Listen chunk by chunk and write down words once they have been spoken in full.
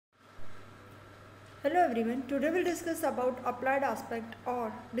Hello everyone, today we'll discuss about applied aspect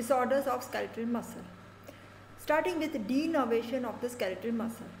or disorders of skeletal muscle. Starting with denervation of the skeletal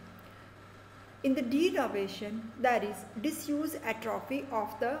muscle. In the denervation, there is disuse atrophy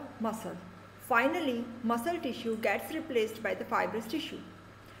of the muscle. Finally, muscle tissue gets replaced by the fibrous tissue.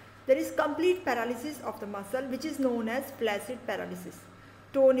 There is complete paralysis of the muscle, which is known as flaccid paralysis.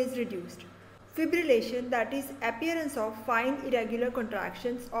 Tone is reduced. Fibrillation, that is appearance of fine irregular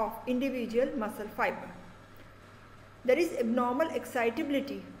contractions of individual muscle fiber. There is abnormal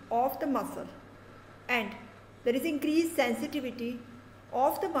excitability of the muscle and there is increased sensitivity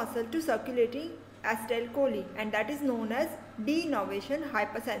of the muscle to circulating acetylcholine, and that is known as denervation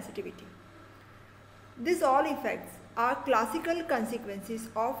hypersensitivity. These all effects are classical consequences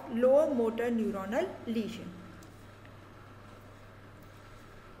of lower motor neuronal lesion.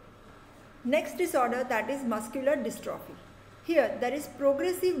 Next disorder, that is muscular dystrophy. Here there is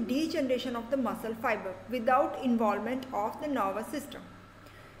progressive degeneration of the muscle fiber without involvement of the nervous system.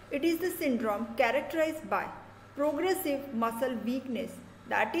 It is the syndrome characterized by progressive muscle weakness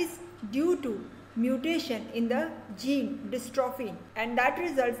that is due to mutation in the gene dystrophin, and that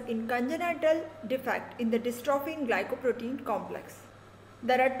results in congenital defect in the dystrophin glycoprotein complex.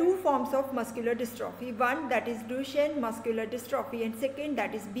 There are two forms of muscular dystrophy, one that is Duchenne muscular dystrophy and second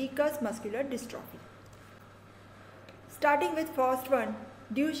that is Becker's muscular dystrophy. Starting with first one,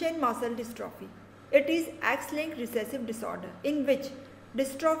 Duchenne muscle dystrophy. It is X-linked recessive disorder in which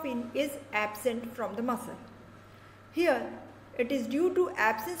dystrophin is absent from the muscle. Here it is due to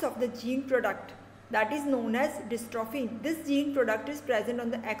absence of the gene product that is known as dystrophin. This gene product is present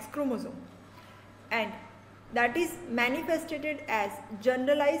on the X chromosome and that is manifested as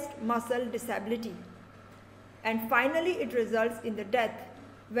generalized muscle disability, and finally it results in the death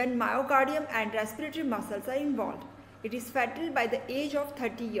when myocardium and respiratory muscles are involved. It is fatal by the age of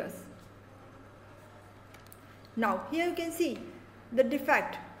 30 years. Now here you can see the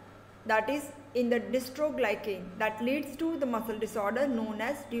defect that is in the dystroglycan that leads to the muscle disorder known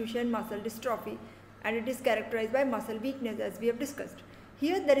as Duchenne muscle dystrophy, and it is characterized by muscle weakness as we have discussed.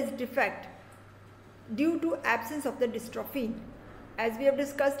 Here there is defect due to absence of the dystrophin. As we have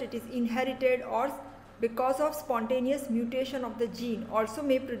discussed, it is inherited or because of spontaneous mutation of the gene also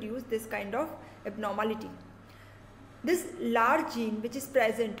may produce this kind of abnormality. This large gene which is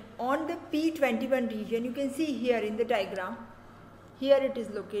present on the P21 region, you can see here in the diagram, here it is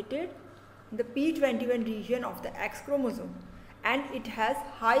located in the P21 region of the X chromosome and it has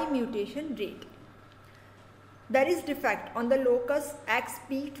high mutation rate. There is defect on the locus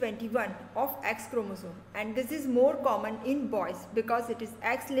XP21 of X chromosome, and this is more common in boys because it is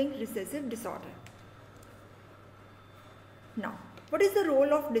X-linked recessive disorder. Now, what is the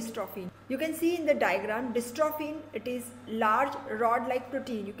role of dystrophin? You can see in the diagram, dystrophin, it is large rod-like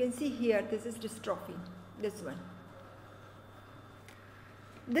protein. You can see here, this is dystrophin, this one.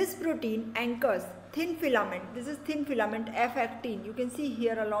 This protein anchors thin filament. This is thin filament F-actin. You can see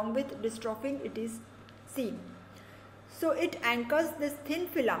here along with dystrophin it is seen. So it anchors this thin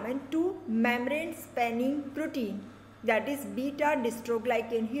filament to membrane spanning protein that is beta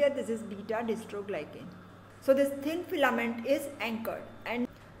dystroglycan. Here this is beta dystroglycan. So this thin filament is anchored and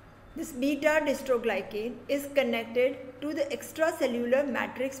this beta dystroglycan is connected to the extracellular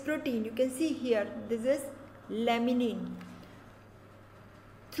matrix protein. You can see here this is laminin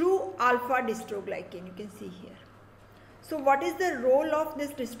through alpha dystroglycan. You can see here. So what is the role of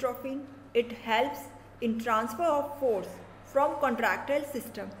this dystrophin? It helps in transfer of force from contractile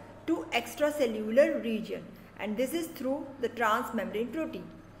system to extracellular region, and this is through the transmembrane protein.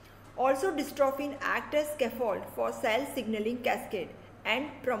 Also dystrophin acts as scaffold for cell signaling cascade and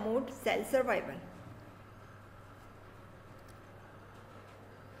promote cell survival.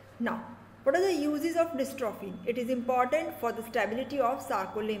 Now, what are the uses of dystrophin? It is important for the stability of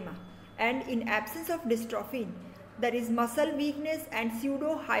sarcolemma, and in absence of dystrophin there is muscle weakness and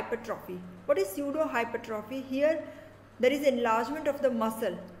pseudo-hypertrophy. What is pseudo-hypertrophy? Here there is enlargement of the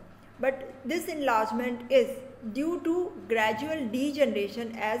muscle, but this enlargement is due to gradual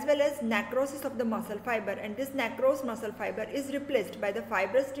degeneration as well as necrosis of the muscle fiber, and this necrosed muscle fiber is replaced by the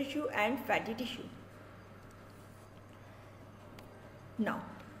fibrous tissue and fatty tissue. Now,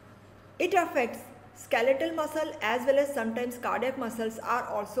 it affects skeletal muscle as well as sometimes cardiac muscles are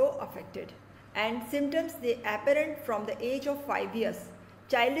also affected, and symptoms they apparent from the age of 5 years.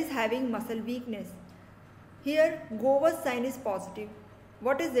 Child is having muscle weakness. Here Gover's sign is positive.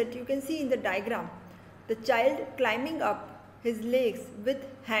 What is it? You can see in the diagram the child climbing up his legs with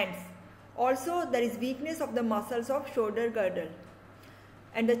hands. Also there is weakness of the muscles of shoulder girdle,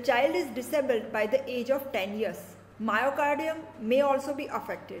 and the child is disabled by the age of 10 years. Myocardium may also be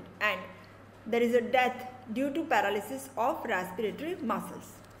affected, and there is a death due to paralysis of respiratory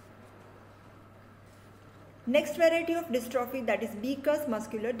muscles. Next variety of dystrophy, that is Becker's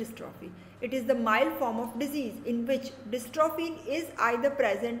muscular dystrophy. It is the mild form of disease in which dystrophin is either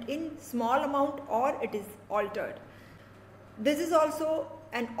present in small amount or it is altered. This is also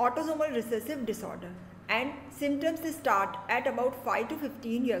an autosomal recessive disorder and symptoms start at about 5 to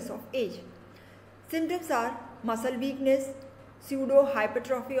 15 years of age. Symptoms are muscle weakness, pseudo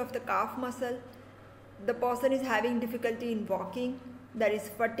hypertrophy of the calf muscle, the person is having difficulty in walking, there is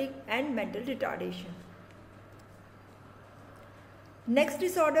fatigue and mental retardation. Next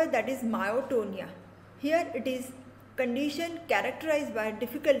disorder, that is myotonia. Here it is condition characterized by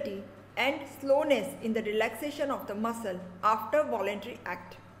difficulty and slowness in the relaxation of the muscle after voluntary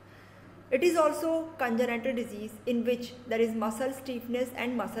act. It is also congenital disease in which there is muscle stiffness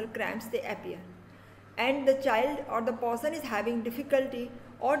and muscle cramps they appear. And the child or the person is having difficulty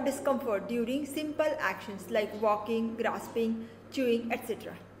or discomfort during simple actions like walking, grasping, chewing,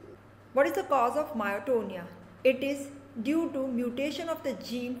 etc. What is the cause of myotonia? It is due to mutation of the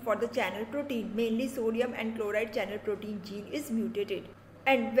gene for the channel protein, mainly sodium and chloride channel protein gene is mutated.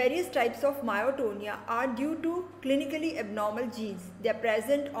 And various types of myotonia are due to clinically abnormal genes. They are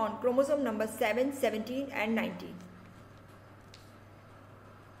present on chromosome number 7, 17 and 19.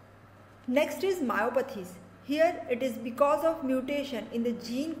 Next is myopathies. Here it is because of mutation in the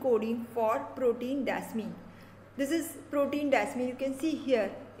gene coding for protein dasmin. This is protein dasmin, you can see here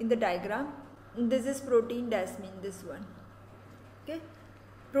in the diagram. This is protein dasmin, this one. Okay.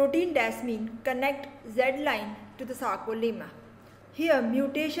 Protein dasmin connect Z line to the sarcolemma. Here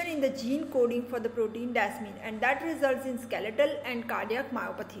mutation in the gene coding for the protein dasmin, and that results in skeletal and cardiac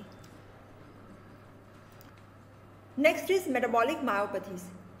myopathy. Next is metabolic myopathies.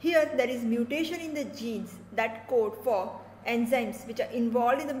 Here there is mutation in the genes that code for enzymes which are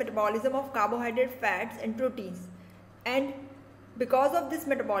involved in the metabolism of carbohydrate, fats and proteins, and because of this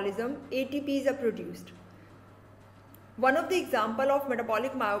metabolism ATPs are produced. One of the example of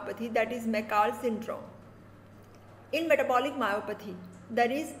metabolic myopathy, that is McCall syndrome. In metabolic myopathy there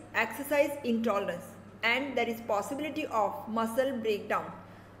is exercise intolerance and there is possibility of muscle breakdown,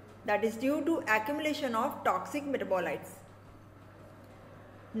 that is due to accumulation of toxic metabolites.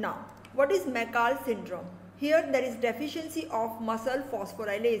 Now, what is McCall syndrome? Here there is deficiency of muscle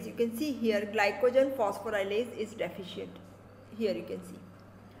phosphorylase. You can see here glycogen phosphorylase is deficient. Here you can see.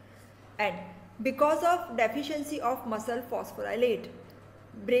 And because of deficiency of muscle phosphorylate,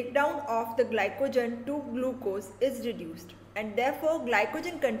 breakdown of the glycogen to glucose is reduced and therefore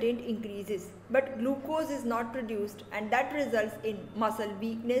glycogen content increases, but glucose is not produced, and that results in muscle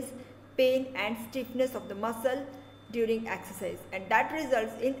weakness, pain and stiffness of the muscle during exercise, and that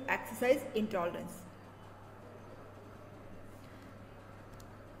results in exercise intolerance.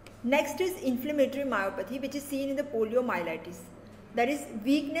 Next is inflammatory myopathy, which is seen in the poliomyelitis. There is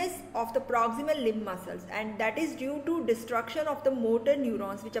weakness of the proximal limb muscles, and that is due to destruction of the motor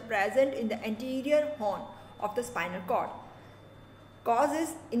neurons which are present in the anterior horn of the spinal cord. Cause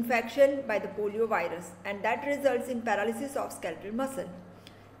is infection by the poliovirus, and that results in paralysis of skeletal muscle.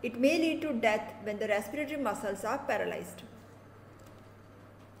 It may lead to death when the respiratory muscles are paralyzed.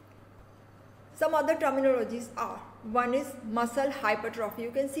 Some other terminologies are, one is muscle hypertrophy.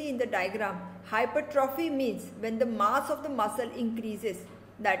 You can see in the diagram, hypertrophy means when the mass of the muscle increases,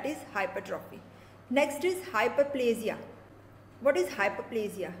 that is hypertrophy. Next is hyperplasia. What is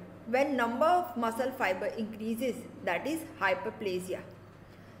hyperplasia? When number of muscle fiber increases, that is hyperplasia.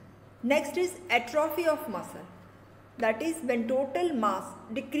 Next is atrophy of muscle. That is when total mass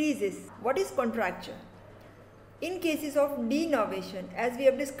decreases. What is contracture? In cases of denervation, as we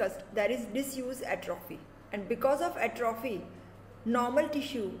have discussed, there is disuse atrophy, and because of atrophy, normal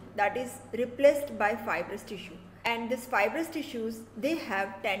tissue, that is replaced by fibrous tissue, and this fibrous tissues, they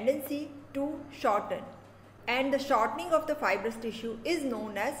have tendency to shorten, and the shortening of the fibrous tissue is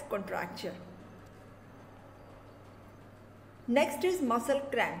known as contracture. Next is muscle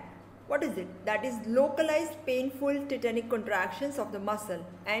cramp. What is it? That is localized painful tetanic contractions of the muscle,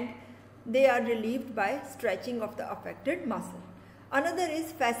 and they are relieved by stretching of the affected muscle. Another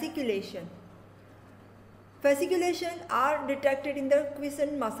is fasciculation. Fasciculation are detected in the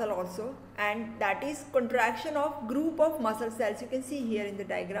quiescent muscle also, and that is contraction of group of muscle cells. You can see here in the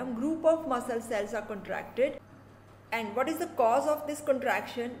diagram, group of muscle cells are contracted. And what is the cause of this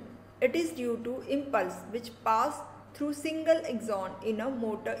contraction? It is due to impulse which pass through single axon in a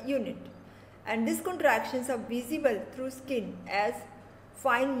motor unit, and these contractions are visible through skin as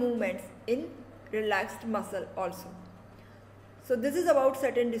fine movements in relaxed muscle also. So this is about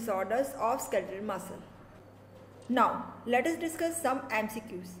certain disorders of skeletal muscle. Now let us discuss some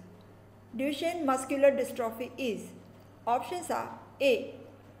MCQs. Duchenne muscular dystrophy is? Options are A.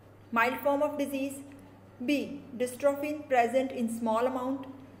 Mild form of disease, B. Dystrophin present in small amount,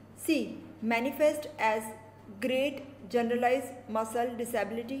 C. Manifest as great generalized muscle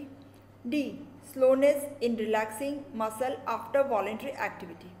disability, D. Slowness in relaxing muscle after voluntary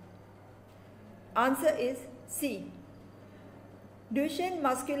activity. Answer is C. Duchenne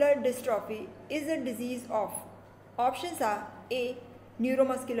muscular dystrophy is a disease of. Options are A.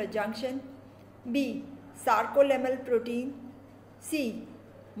 Neuromuscular junction, B. Sarcolemmal protein, C.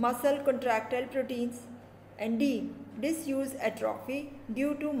 Muscle contractile proteins, and D. Disuse atrophy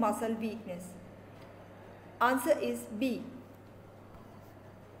due to muscle weakness. Answer is B.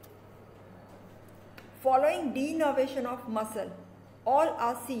 Following denervation of muscle, all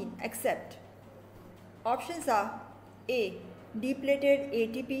are seen except. Options are A. Depleted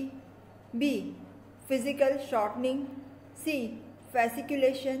ATP, B. Physical shortening, C.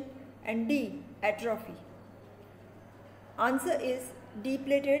 Fasciculation, and D. Atrophy. Answer is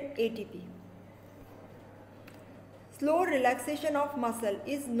depleted ATP. Slow relaxation of muscle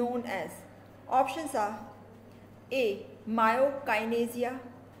is known as. Options are A. Myokinesia,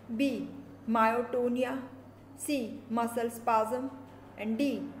 B. Myotonia, C. Muscle spasm, and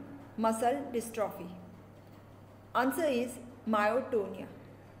D. Muscle dystrophy. Answer is myotonia.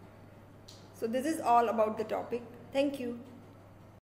 So this is all about the topic. Thank you.